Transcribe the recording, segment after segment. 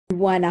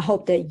Everyone, I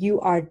hope that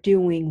you are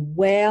doing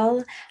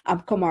well.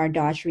 I'm Kamar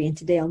Daughtry, and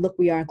today on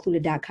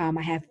LookWeAreIncluded.com,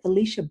 I have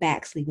Felicia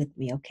Baxley with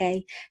me,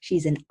 okay?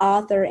 She's an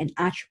author, an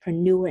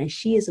entrepreneur, and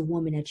she is a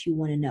woman that you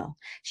want to know.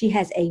 She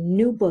has a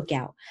new book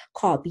out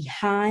called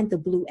Behind the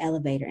Blue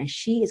Elevator, and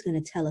she is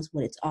going to tell us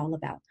what it's all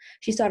about.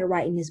 She started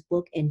writing this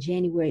book in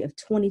January of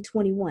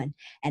 2021,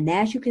 and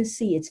as you can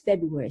see, it's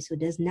February, so it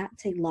does not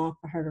take long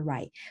for her to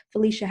write.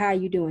 Felicia, how are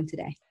you doing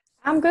today?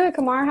 I'm good,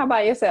 Kamar. How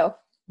about yourself?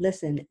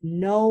 Listen,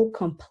 no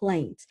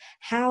complaints.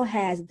 How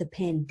has the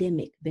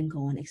pandemic been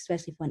going,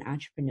 especially for an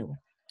entrepreneur?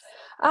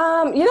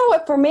 You know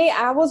what? For me,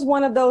 I was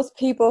one of those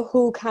people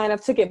who kind of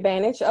took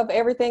advantage of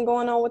everything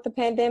going on with the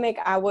pandemic.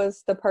 I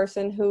was the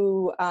person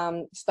who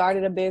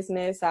started a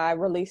business. I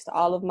released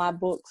all of my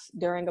books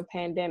during a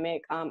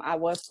pandemic. I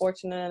was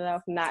fortunate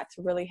enough not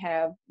to really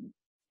have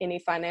any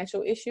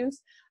financial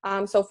issues.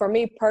 So for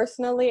me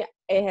personally,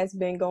 it has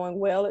been going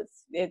well.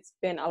 It's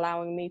been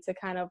allowing me to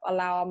kind of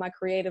allow all my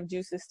creative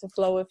juices to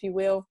flow, if you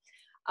will.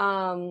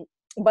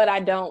 But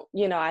I don't,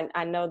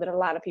 I know that a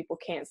lot of people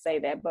can't say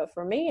that, but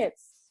for me,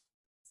 it's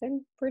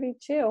been pretty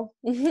chill.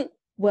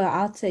 Well,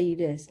 I'll tell you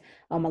this.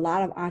 A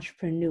lot of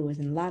entrepreneurs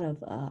and a lot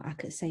of, I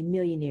could say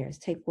millionaires,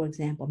 take, for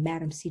example,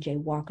 Madam C.J.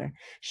 Walker.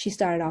 She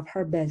started off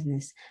her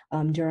business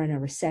during a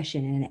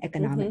recession and an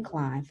economic hmm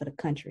climb for the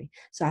country.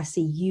 So I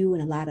see you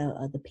and a lot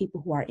of the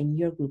people who are in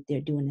your group,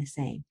 they're doing the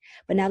same.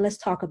 But now let's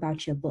talk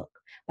about your book,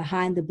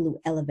 Behind the Blue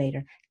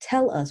Elevator.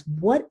 Tell us,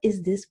 what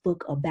is this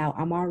book about?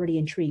 I'm already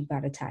intrigued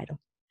by the title.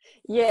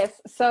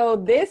 Yes. So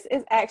this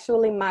is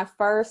actually my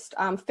first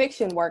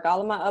fiction work. All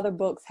of my other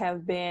books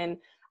have been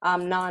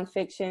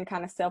nonfiction,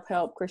 kind of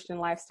self-help Christian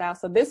lifestyle.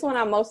 So this one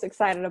I'm most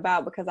excited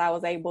about because I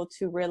was able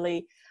to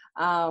really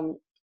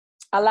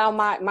allow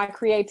my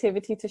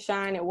creativity to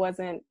shine. It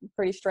wasn't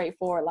pretty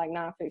straightforward like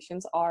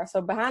nonfictions are. So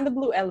Behind the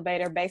Blue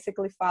Elevator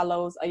basically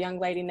follows a young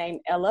lady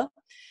named Ella,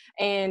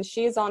 and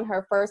she's on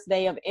her first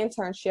day of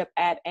internship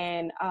at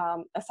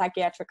a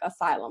psychiatric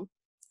asylum,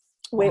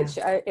 Wow. which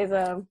is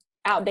a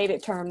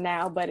outdated term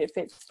now, but it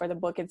fits for the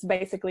book. It's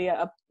basically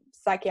a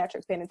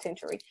psychiatric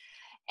penitentiary.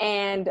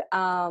 And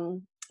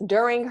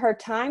during her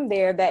time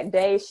there that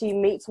day, she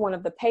meets one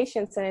of the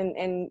patients,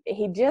 and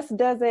he just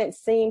doesn't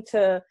seem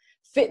to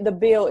fit the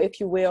bill, if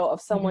you will, of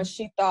someone Mhm.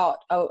 she thought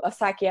a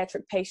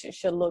psychiatric patient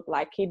should look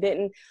like. He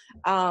didn't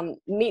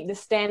meet the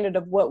standard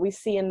of what we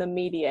see in the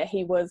media.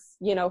 He was,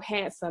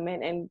 handsome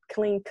and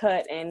clean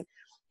cut, and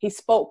he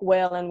spoke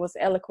well and was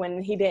eloquent,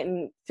 and he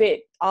didn't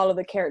fit all of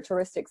the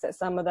characteristics that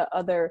some of the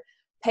other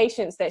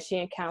patients that she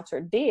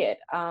encountered did.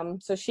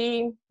 So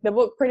the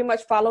book pretty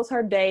much follows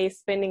her day,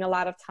 spending a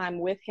lot of time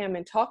with him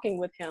and talking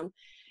with him.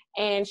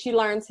 And she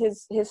learns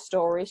his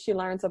story. She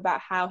learns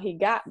about how he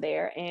got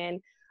there.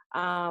 And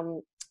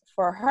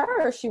for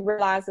her, she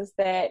realizes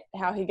that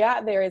how he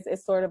got there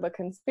is sort of a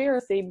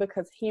conspiracy,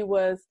 because he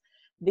was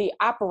the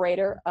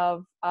operator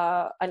of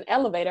an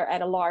elevator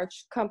at a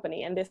large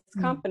company. And this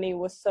Mhm. company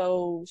was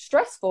so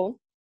stressful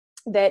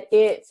that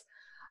it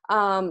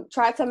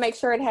tried to make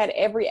sure it had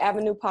every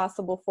avenue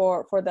possible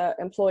for the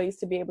employees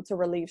to be able to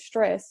relieve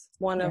stress.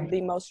 One of Right.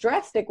 the most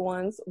drastic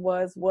ones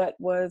was what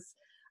was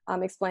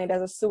explained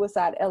as a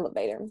suicide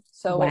elevator.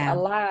 So it Wow.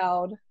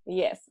 allowed,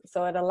 yes,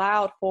 so it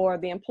allowed for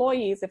the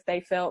employees, if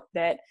they felt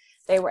that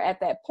they were at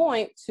that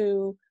point,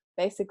 to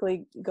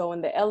basically go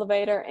in the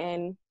elevator,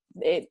 and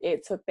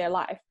it took their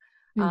life.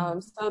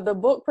 Mhm. So the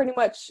book pretty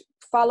much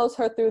follows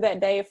her through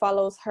that day. It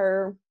follows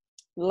her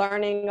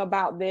learning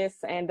about this,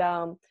 and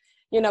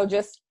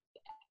just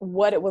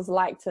what it was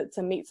like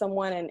to meet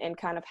someone, and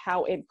kind of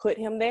how it put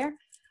him there.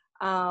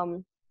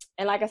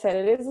 And like I said,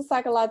 it is a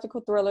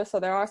psychological thriller, so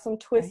there are some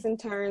twists Right. and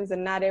turns,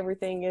 and not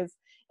everything is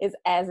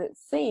as it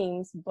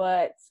seems.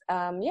 But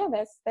yeah,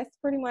 that's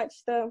pretty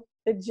much the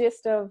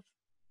gist of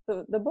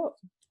the book.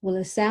 Well,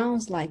 it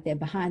sounds like that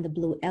Behind the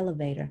Blue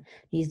Elevator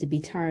needs to be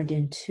turned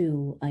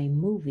into a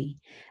movie.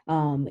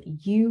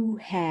 You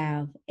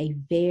have a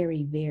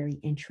very, very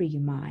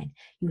intriguing mind.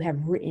 You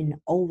have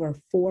written over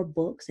 4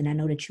 books, and I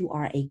know that you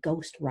are a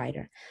ghost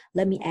writer.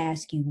 Let me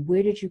ask you,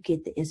 where did you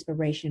get the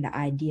inspiration, the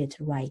idea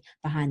to write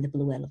Behind the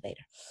Blue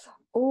Elevator?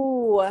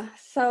 Ooh,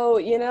 so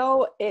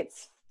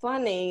it's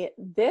funny.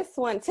 This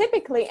one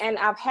typically, and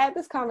I've had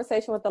this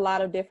conversation with a lot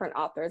of different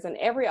authors, and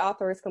every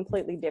author is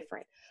completely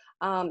different.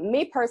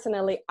 Me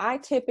personally, I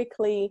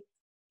typically,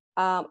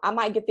 I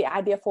might get the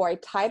idea for a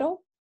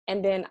title,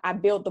 and then I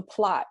build the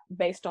plot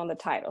based on the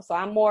title. So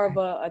I'm more of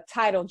Right. a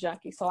title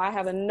junkie. So I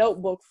have a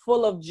notebook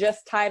full of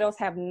just titles,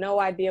 have no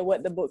idea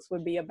what the books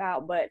would be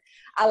about, but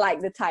I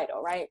like the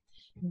title, right?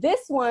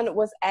 This one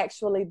was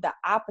actually the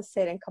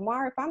opposite. And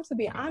Kamar, if I'm to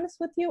be honest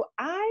with you,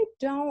 I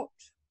don't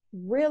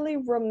really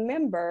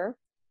remember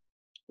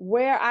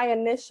where I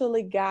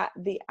initially got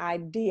the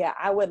idea.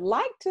 I would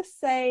like to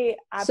say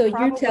I So you're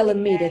probably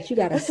telling me that you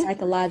got a had,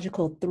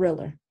 psychological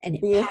thriller and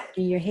it yeah. popped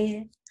in your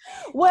head?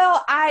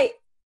 Well, I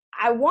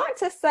want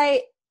to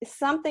say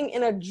something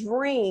in a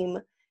dream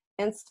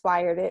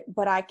inspired it,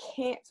 but I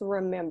can't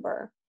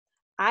remember.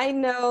 I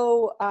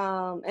know,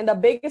 and the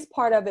biggest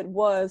part of it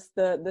was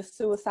the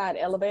suicide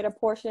elevator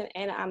portion,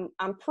 and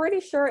I'm pretty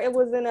sure it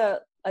was in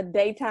a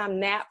daytime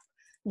nap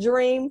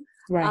dream.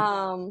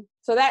 Right.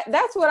 So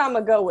that's what I'm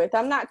gonna go with.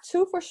 I'm not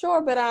too for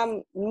sure, but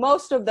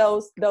most of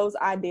those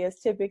ideas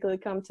typically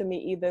come to me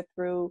either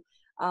through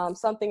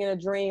something in a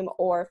dream,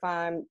 or if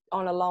I'm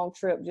on a long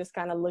trip, just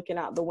kind of looking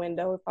out the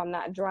window. If I'm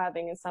not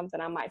driving and something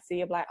I might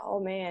see, of like, oh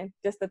man,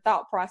 just the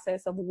thought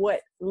process of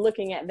what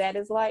looking at that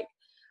is like.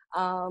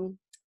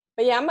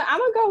 But yeah, I'm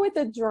gonna go with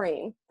the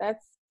dream.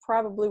 That's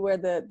probably where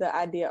the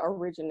idea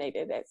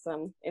originated at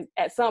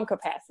some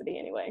capacity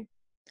anyway.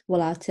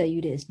 Well, I'll tell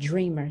you this,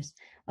 dreamers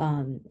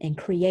and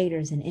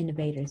creators and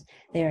innovators,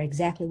 they are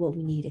exactly what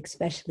we need,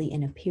 especially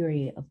in a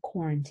period of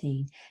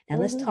quarantine. Now,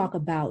 let's talk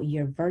about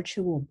your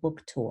virtual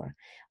book tour.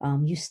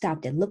 You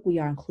stopped at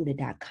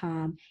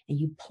lookweareincluded.com and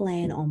you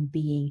plan on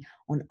being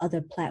on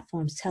other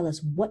platforms. Tell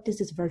us, what does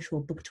this virtual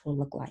book tour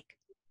look like?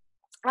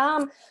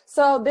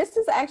 So this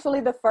is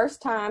actually the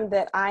first time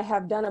that I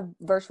have done a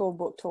virtual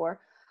book tour.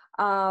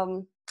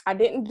 I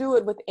didn't do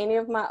it with any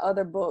of my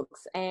other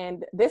books,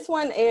 and this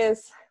one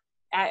is,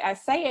 I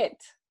say it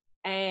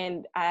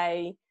and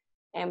I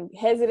am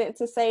hesitant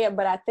to say it,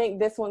 but I think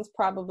this one's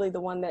probably the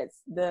one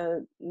that's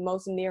the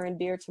most near and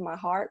dear to my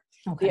heart.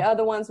 Okay. The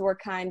other ones were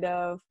kind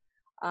of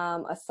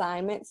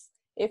assignments,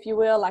 if you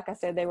will. Like I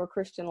said, they were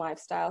Christian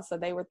lifestyle, so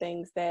they were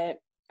things that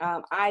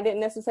I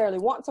didn't necessarily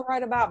want to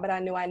write about, but I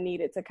knew I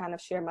needed to kind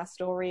of share my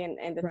story and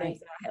the things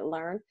that I had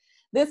learned.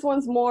 This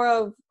one's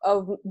more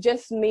of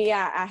just me.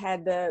 I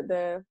had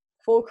the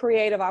full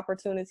creative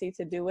opportunity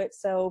to do it.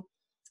 So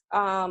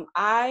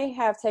I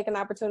have taken the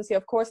opportunity,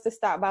 of course, to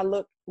stop by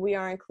Look, We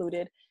Are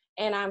Included,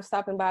 and I'm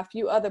stopping by a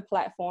few other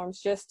platforms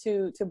just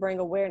to bring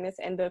awareness.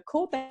 And the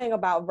cool thing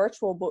about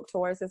virtual book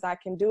tours is I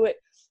can do it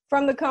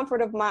from the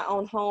comfort of my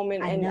own home,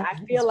 and I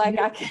feel like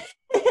I can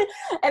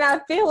and I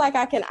feel like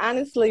I can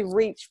honestly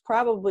reach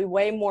probably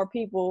way more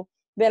people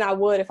than I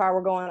would if I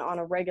were going on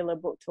a regular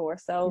book tour.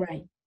 So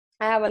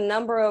I have a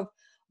number of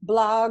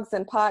blogs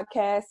and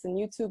podcasts and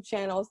YouTube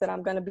channels that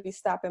I'm going to be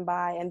stopping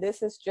by, and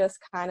this is just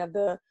kind of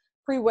the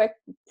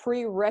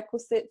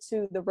prerequisite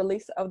to the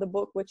release of the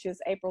book, which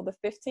is April the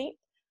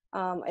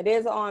 15th. It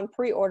is on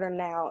pre-order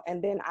now,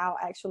 and then I'll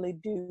actually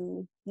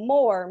do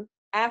more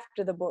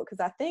after the book, because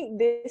I think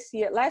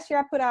last year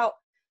I put out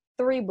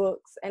 3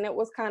 books and it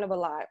was kind of a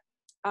lot.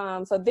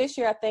 So this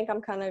year I think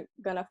I'm kind of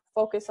gonna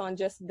focus on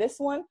just this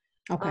one,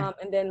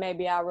 and then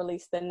maybe I'll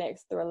release the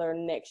next thriller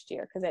next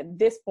year, because at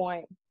this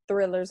point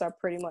thrillers are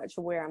pretty much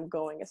where I'm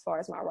going as far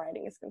as my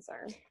writing is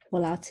concerned.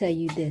 Well, I'll tell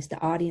you this, the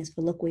audience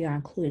for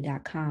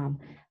lookweareincluded.com,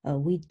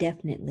 we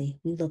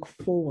look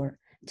forward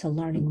to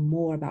learning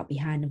more about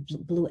Behind the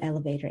Blue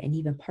Elevator and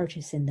even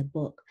purchasing the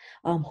book.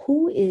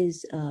 Who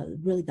is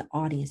really the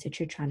audience that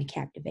you're trying to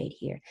captivate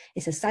here?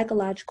 It's a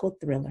psychological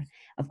thriller.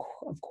 Of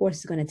course,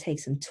 it's going to take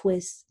some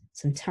twists,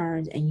 some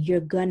turns, and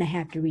you're going to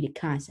have to read it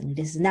constantly.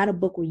 This is not a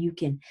book where you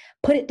can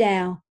put it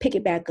down, pick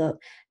it back up.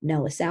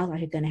 No, it sounds like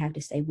you're going to have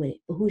to stay with it.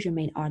 But who's your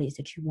main audience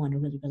that you want to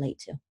really relate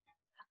to?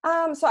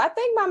 So I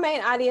think my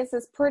main audience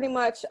is pretty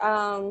much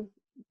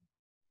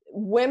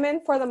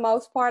women for the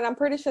most part. I'm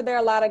pretty sure there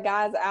are a lot of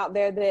guys out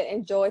there that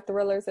enjoy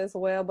thrillers as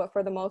well, but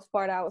for the most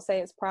part, I would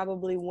say it's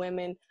probably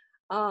women,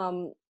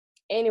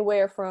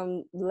 anywhere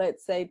from,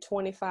 let's say,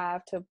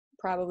 25 to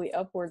probably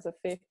upwards of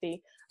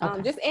 50.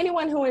 Just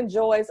anyone who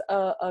enjoys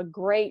a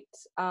great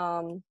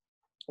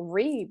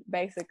read,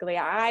 basically.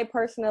 I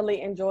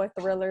personally enjoy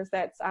thrillers.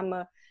 I'm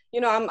a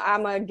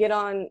get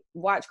on,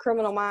 watch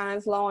Criminal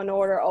Minds, Law and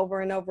Order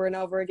over and over and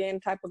over again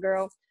type of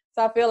girl.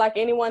 So I feel like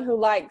anyone who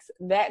likes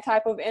that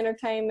type of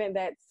entertainment,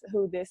 that's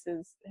who this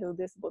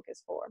book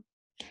is for.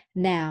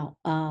 Now,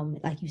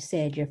 like you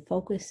said, you're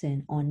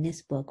focusing on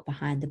this book,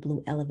 Behind the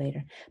Blue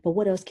Elevator, but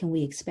what else can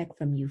we expect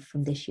from you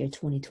from this year,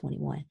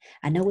 2021?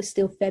 I know it's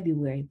still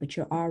February, but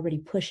you're already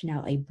pushing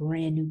out a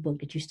brand new book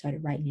that you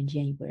started writing in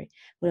January.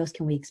 What else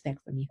can we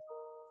expect from you?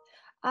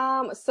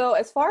 So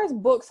as far as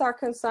books are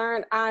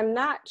concerned, I'm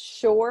not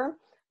sure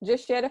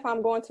just yet if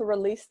I'm going to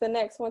release the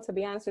next one. To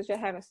be honest with you, I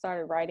haven't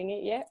started writing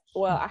it yet.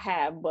 Well, I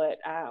have, but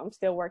I'm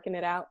still working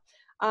it out.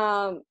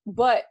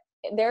 But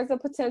there's a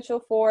potential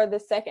for the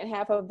second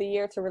half of the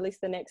year to release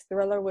the next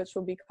thriller, which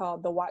will be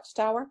called The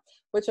Watchtower,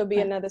 which will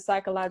be another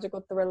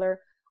psychological thriller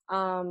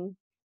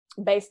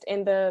based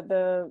in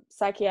the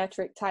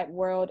psychiatric type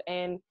world.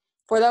 And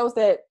for those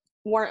that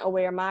weren't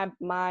aware, my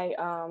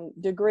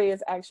degree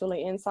is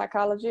actually in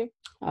psychology.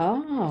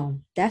 Oh,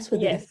 that's where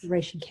the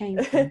inspiration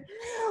came from.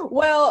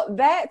 Well,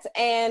 that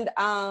and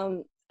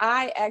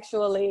I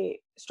actually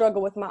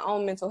struggle with my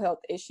own mental health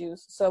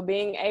issues. So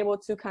being able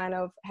to kind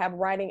of have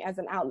writing as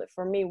an outlet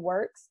for me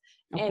works.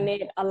 Okay. And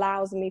it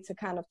allows me to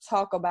kind of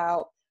talk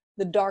about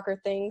the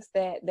darker things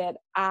that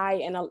I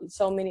and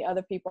so many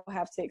other people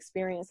have to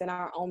experience in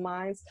our own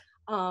minds,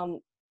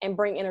 and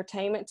bring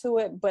entertainment to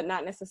it, but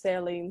not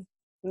necessarily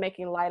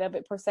making light of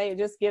it per se. It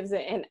just gives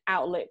it an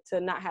outlet to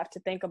not have to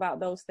think about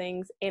those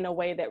things in a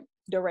way that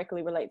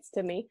directly relates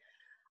to me.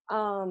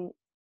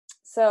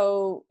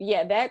 So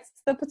yeah, that's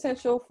the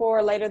potential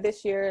for later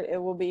this year.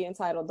 It will be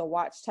entitled The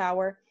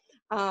Watchtower.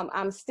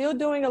 I'm still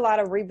doing a lot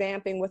of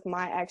revamping with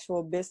my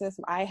actual business.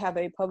 I have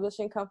a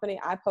publishing company.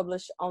 I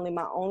publish only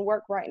my own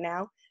work right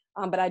now,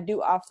 but I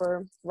do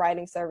offer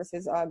writing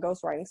services,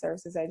 ghostwriting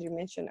services, as you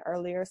mentioned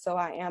earlier. So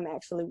I am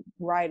actually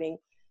writing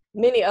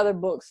many other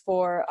books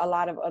for a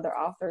lot of other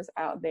authors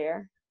out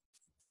there.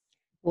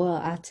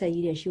 Well, I'll tell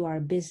you this, you are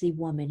a busy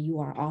woman. You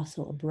are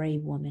also a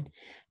brave woman.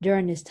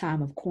 During this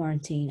time of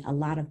quarantine, a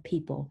lot of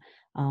people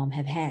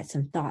have had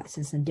some thoughts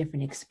and some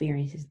different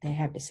experiences. They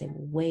have to say,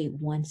 well, wait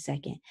 1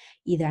 second.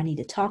 Either I need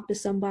to talk to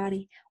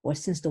somebody, or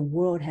since the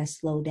world has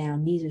slowed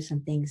down, these are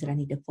some things that I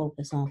need to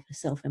focus on for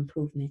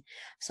self-improvement.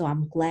 So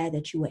I'm glad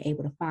that you were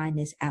able to find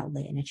this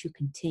outlet and that you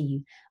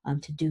continue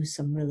to do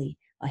some really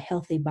a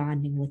healthy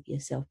bonding with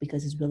yourself,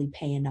 because it's really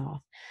paying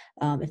off.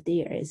 If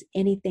there is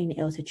anything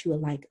else that you would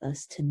like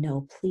us to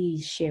know,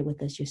 please share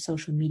with us your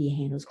social media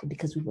handles,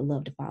 because we would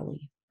love to follow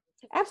you.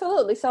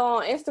 Absolutely. So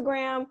on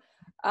Instagram,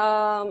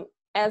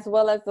 as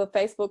well as the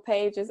Facebook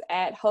page is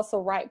at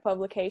Hustle Write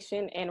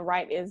Publication, and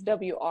Write is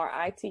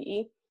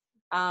WRITE.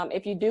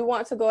 If you do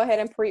want to go ahead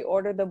and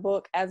pre-order the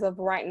book, as of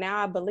right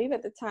now, I believe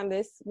at the time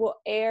this will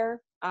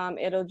air,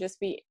 it'll just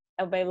be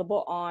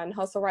available on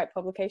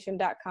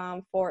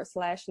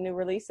hustlerightpublication.com/new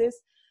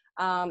releases.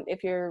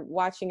 If you're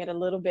watching it a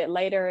little bit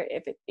later,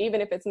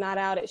 even if it's not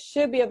out, it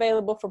should be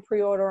available for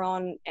pre-order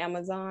on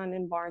Amazon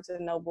and Barnes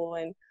and Noble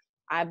and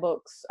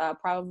iBooks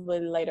probably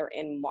later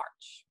in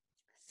March.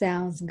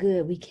 Sounds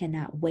good. We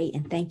cannot wait.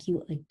 And thank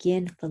you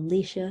again,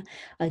 Felicia.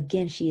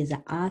 Again, she is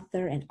an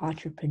author and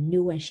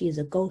entrepreneur, and she is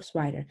a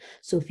ghostwriter.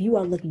 So if you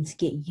are looking to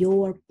get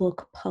your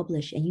book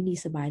published and you need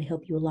somebody to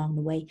help you along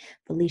the way,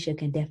 Felicia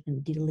can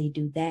definitely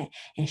do that.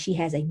 And she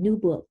has a new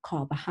book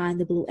called Behind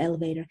the Blue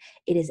Elevator.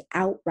 It is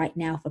out right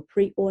now for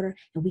pre-order,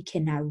 and we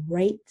cannot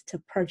wait to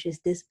purchase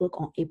this book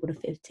on April the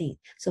 15th.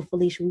 So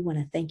Felicia, we want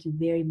to thank you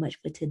very much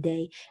for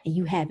today, and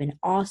you have an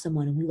awesome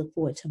one, and we look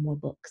forward to more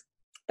books.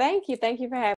 Thank you. Thank you for having me.